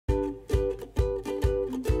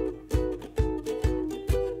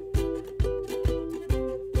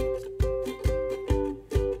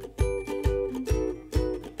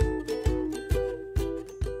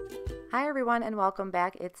everyone and welcome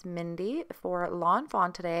back. It's Mindy for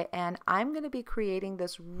Lawnfawn today, and I'm going to be creating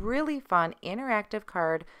this really fun interactive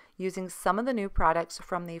card using some of the new products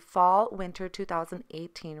from the Fall Winter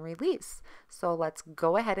 2018 release. So let's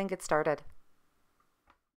go ahead and get started.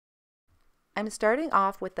 I'm starting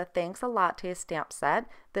off with the Thanks a Latte stamp set.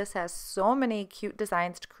 This has so many cute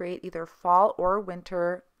designs to create either fall or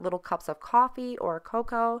winter little cups of coffee or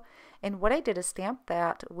cocoa. And what I did is stamp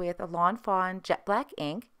that with a Lawnfawn jet black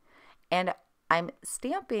ink. And I'm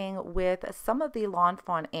stamping with some of the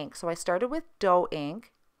Lawnfawn ink. So I started with dough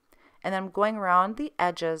ink, and then I'm going around the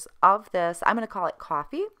edges of this. I'm going to call it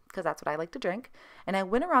coffee because that's what I like to drink. And I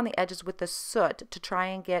went around the edges with the soot to try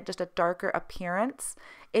and get just a darker appearance.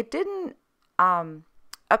 It didn't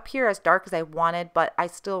appear as dark as I wanted, but I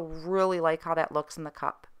still really like how that looks in the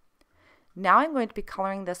cup. Now I'm going to be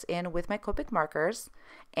coloring this in with my Copic markers,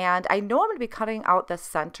 and I know I'm going to be cutting out the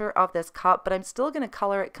center of this cup, but I'm still going to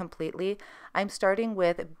color it completely. I'm starting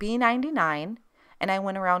with B99, and I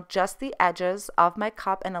went around just the edges of my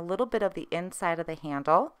cup and a little bit of the inside of the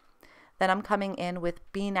handle. Then I'm coming in with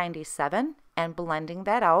B97 and blending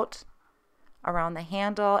that out around the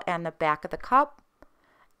handle and the back of the cup.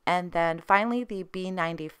 And then finally the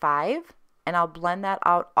B95, and I'll blend that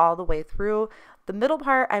out all the way through. The middle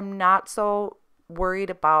part, I'm not so worried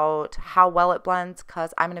about how well it blends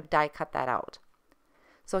because I'm going to die cut that out.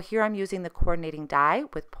 So here I'm using the coordinating die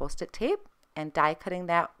with Post-it tape and die cutting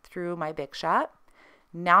that through my Big Shot.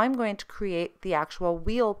 Now I'm going to create the actual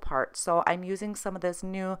wheel part. So I'm using some of this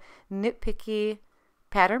new nitpicky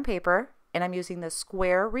pattern paper, and I'm using the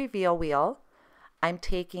square reveal wheel. I'm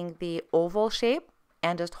taking the oval shape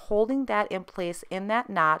and just holding that in place in that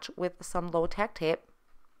notch with some low-tack tape.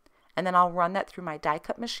 And then I'll run that through my die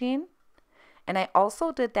cut machine. And I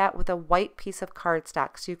also did that with a white piece of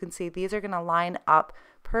cardstock. So you can see these are going to line up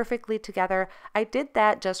perfectly together. I did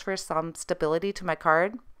that just for some stability to my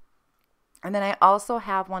card. And then I also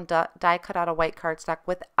have one die cut out of white cardstock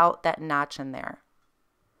without that notch in there.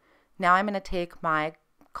 Now I'm going to take my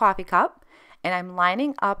coffee cup and I'm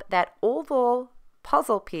lining up that oval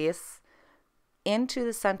puzzle piece into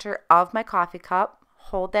the center of my coffee cup,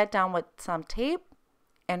 hold that down with some tape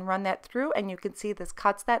and run that through, and you can see this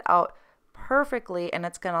cuts that out perfectly, and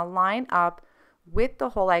it's going to line up with the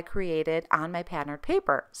hole I created on my patterned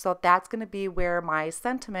paper. So that's going to be where my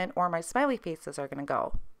sentiment or my smiley faces are going to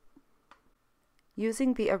go.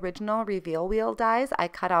 Using the original reveal wheel dies, I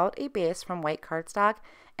cut out a base from white cardstock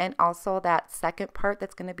and also that second part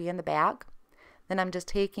that's going to be in the back. Then I'm just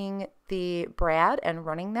taking the brad and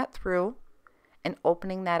running that through and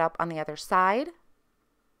opening that up on the other side.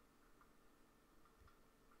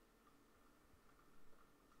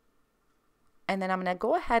 And then I'm going to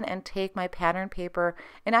go ahead and take my pattern paper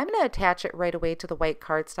and I'm going to attach it right away to the white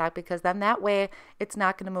cardstock, because then that way it's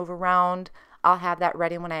not going to move around. I'll have that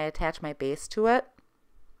ready when I attach my base to it.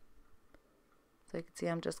 So you can see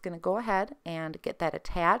I'm just going to go ahead and get that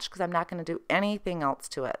attached because I'm not going to do anything else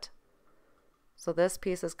to it. So this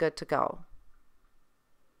piece is good to go.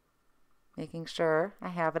 Making sure I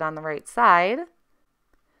have it on the right side.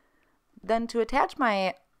 Then to attach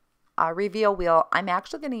my reveal wheel, I'm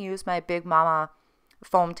actually going to use my Big Mama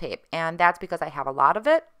foam tape, and that's because I have a lot of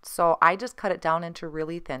it. So I just cut it down into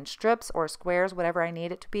really thin strips or squares, whatever I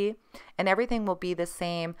need it to be, and everything will be the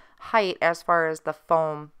same height as far as the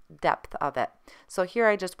foam depth of it. So here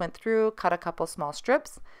I just went through, cut a couple small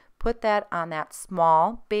strips, put that on that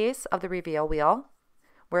small base of the reveal wheel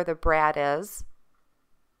where the brad is.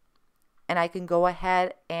 And I can go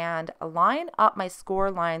ahead and line up my score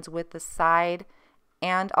lines with the side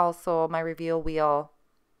and also my reveal wheel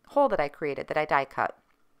hole that I created, that I die cut.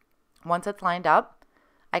 Once it's lined up,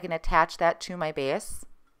 I can attach that to my base.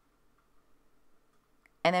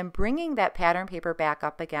 And then bringing that pattern paper back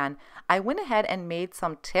up again, I went ahead and made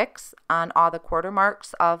some ticks on all the quarter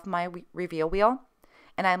marks of my reveal wheel.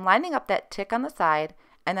 And I'm lining up that tick on the side,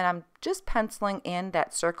 and then I'm just penciling in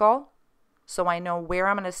that circle so I know where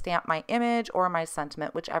I'm going to stamp my image or my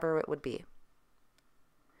sentiment, whichever it would be.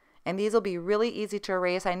 And these will be really easy to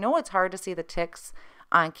erase. I know it's hard to see the ticks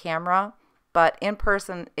on camera, but in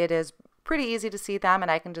person it is pretty easy to see them,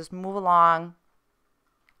 and I can just move along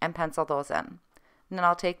and pencil those in. And then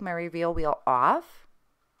I'll take my reveal wheel off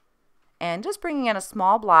and just bringing in a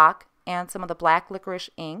small block and some of the black licorice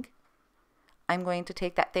ink. I'm going to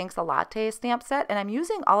take that Thanks a Latte stamp set, and I'm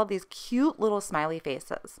using all of these cute little smiley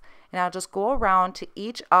faces. And I'll just go around to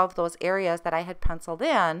each of those areas that I had penciled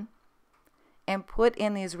in and put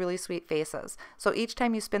in these really sweet faces. So each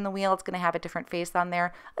time you spin the wheel, it's going to have a different face on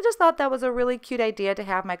there. I just thought that was a really cute idea to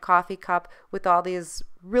have my coffee cup with all these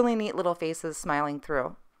really neat little faces smiling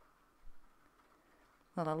through.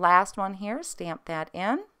 So the last one here, stamp that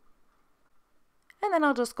in. And then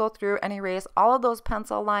I'll just go through and erase all of those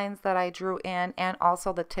pencil lines that I drew in and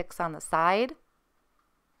also the ticks on the side.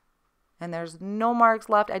 And there's no marks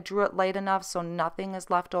left. I drew it light enough so nothing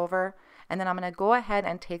is left over. And then I'm going to go ahead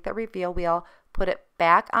and take that reveal wheel, put it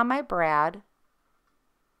back on my brad.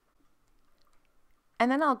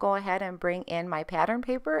 And then I'll go ahead and bring in my pattern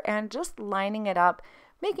paper and just lining it up,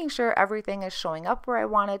 making sure everything is showing up where I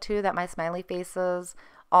want it to, that my smiley faces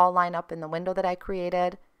all line up in the window that I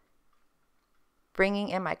created. Bringing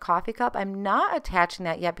in my coffee cup. I'm not attaching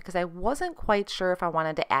that yet because I wasn't quite sure if I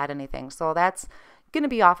wanted to add anything. So that's going to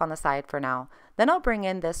be off on the side for now. Then I'll bring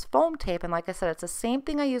in this foam tape, and like I said, it's the same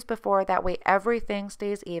thing I used before. That way everything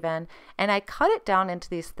stays even, and I cut it down into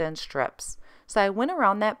these thin strips. So I went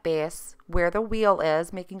around that base where the wheel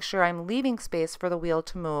is, making sure I'm leaving space for the wheel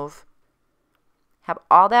to move. Have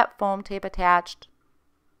all that foam tape attached,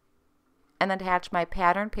 and then attach my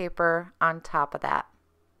pattern paper on top of that.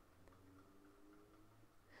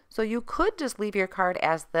 So you could just leave your card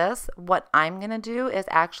as this. What I'm going to do is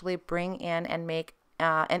actually bring in and make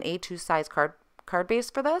an A2 size card base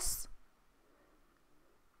for this.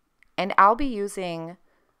 And I'll be using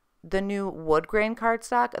the new woodgrain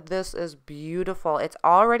cardstock. This is beautiful. It's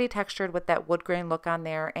already textured with that woodgrain look on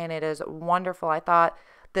there, and it is wonderful. I thought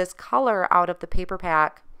this color out of the paper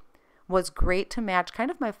pack was great to match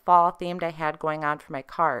kind of my fall themed I had going on for my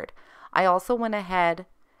card. I also went ahead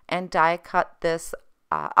and die cut this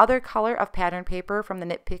other color of pattern paper from the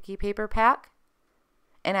Nitpicky paper pack,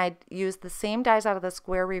 and I used the same dies out of the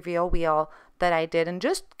square reveal wheel that I did and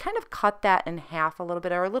just kind of cut that in half a little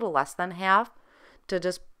bit, or a little less than half, to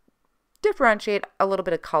just differentiate a little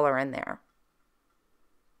bit of color in there.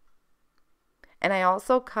 And I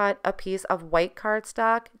also cut a piece of white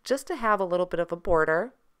cardstock just to have a little bit of a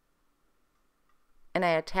border, and I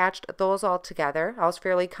attached those all together. I was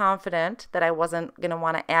fairly confident that I wasn't going to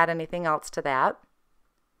want to add anything else to that.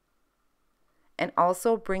 And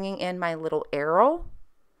also bringing in my little arrow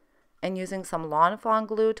and using some lawnfawn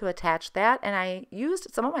glue to attach that. And I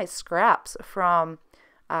used some of my scraps from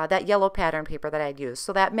that yellow pattern paper that I'd used,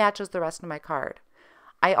 so that matches the rest of my card.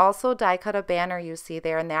 I also die cut a banner you see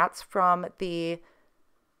there, and that's from the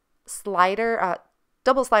slider,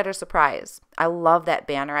 double slider surprise. I love that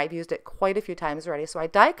banner. I've used it quite a few times already. So I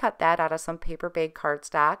die cut that out of some paper bag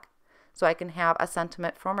cardstock so I can have a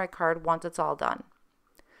sentiment for my card once it's all done.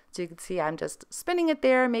 So you can see I'm just spinning it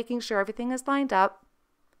there, making sure everything is lined up.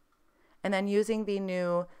 And then using the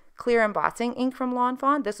new clear embossing ink from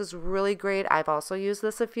Lawnfawn. This is really great. I've also used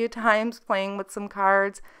this a few times playing with some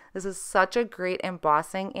cards. This is such a great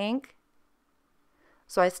embossing ink.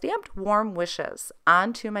 So I stamped Warm Wishes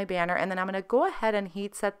onto my banner, and then I'm going to go ahead and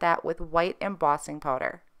heat set that with white embossing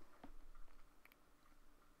powder.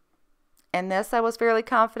 And this I was fairly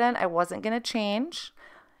confident I wasn't going to change.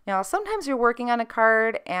 You know, sometimes you're working on a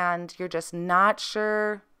card and you're just not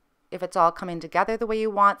sure if it's all coming together the way you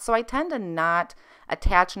want. So I tend to not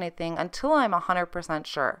attach anything until I'm 100%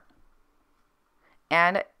 sure.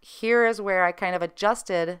 And here is where I kind of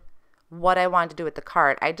adjusted what I wanted to do with the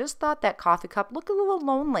card. I just thought that coffee cup looked a little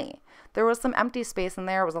lonely. There was some empty space in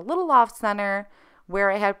there. It was a little off center where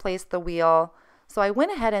I had placed the wheel. So I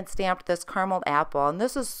went ahead and stamped this caramel apple, and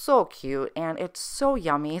this is so cute and it's so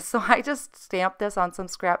yummy. So I just stamped this on some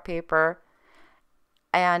scrap paper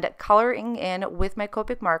and coloring in with my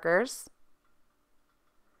Copic markers.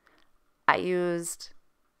 I used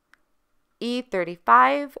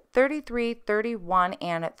E35, 33, 31,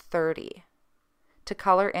 and 30 to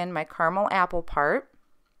color in my caramel apple part.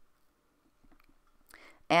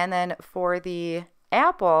 And then for the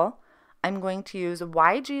apple, I'm going to use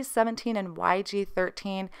YG17 and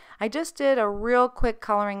YG13. I just did a real quick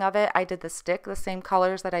coloring of it. I did the stick the same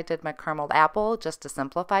colors that I did my caramel apple just to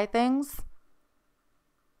simplify things.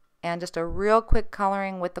 And just a real quick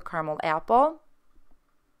coloring with the caramel apple.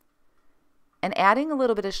 And adding a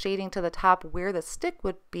little bit of shading to the top where the stick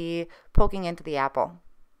would be poking into the apple.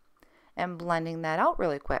 And blending that out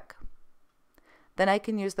really quick. Then I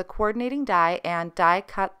can use the coordinating die and die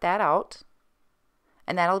cut that out.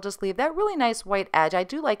 And that'll just leave that really nice white edge. I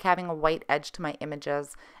do like having a white edge to my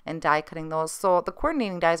images and die cutting those. So the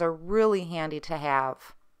coordinating dies are really handy to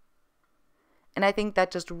have. And I think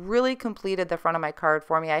that just really completed the front of my card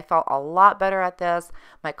for me. I felt a lot better at this.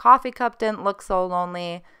 My coffee cup didn't look so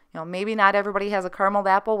lonely. You know, maybe not everybody has a caramel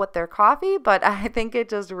apple with their coffee, but I think it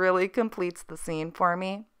just really completes the scene for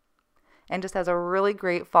me. And just has a really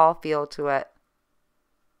great fall feel to it.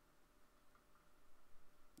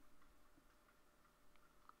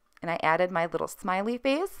 And I added my little smiley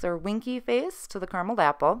face or winky face to the caramel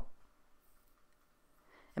apple.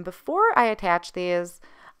 And before I attach these,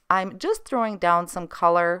 I'm just throwing down some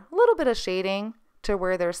color, a little bit of shading to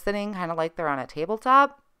where they're sitting, kind of like they're on a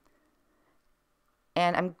tabletop.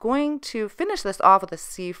 And I'm going to finish this off with a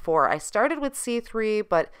C4. I started with C3,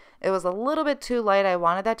 but it was a little bit too light. I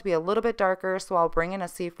wanted that to be a little bit darker, so I'll bring in a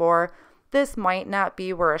C4. This might not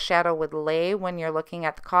be where a shadow would lay when you're looking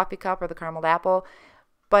at the coffee cup or the caramel apple,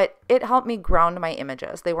 but it helped me ground my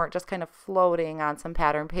images. They weren't just kind of floating on some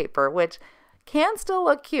pattern paper, which can still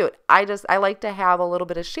look cute. I like to have a little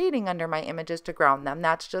bit of shading under my images to ground them.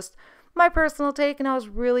 That's just my personal take, and I was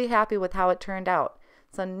really happy with how it turned out.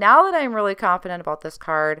 So now that I'm really confident about this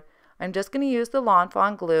card, I'm just going to use the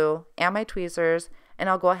lawnfawn glue and my tweezers, and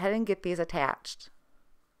I'll go ahead and get these attached.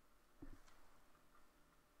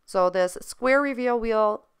 So this square reveal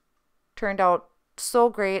wheel turned out so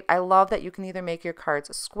great. I love that you can either make your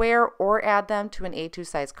cards square or add them to an A2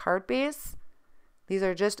 size card base. These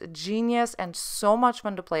are just genius and so much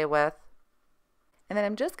fun to play with. And then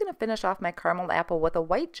I'm just going to finish off my caramel apple with a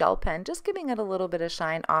white gel pen, just giving it a little bit of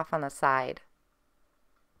shine off on the side.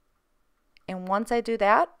 And once I do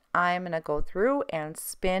that, I'm going to go through and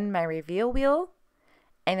spin my reveal wheel,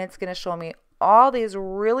 and it's going to show me all these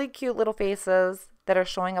really cute little faces that are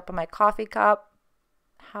showing up on my coffee cup.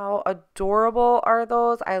 How adorable are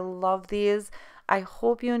those? I love these. I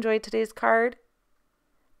hope you enjoyed today's card.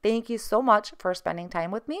 Thank you so much for spending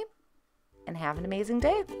time with me, and have an amazing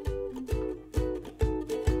day.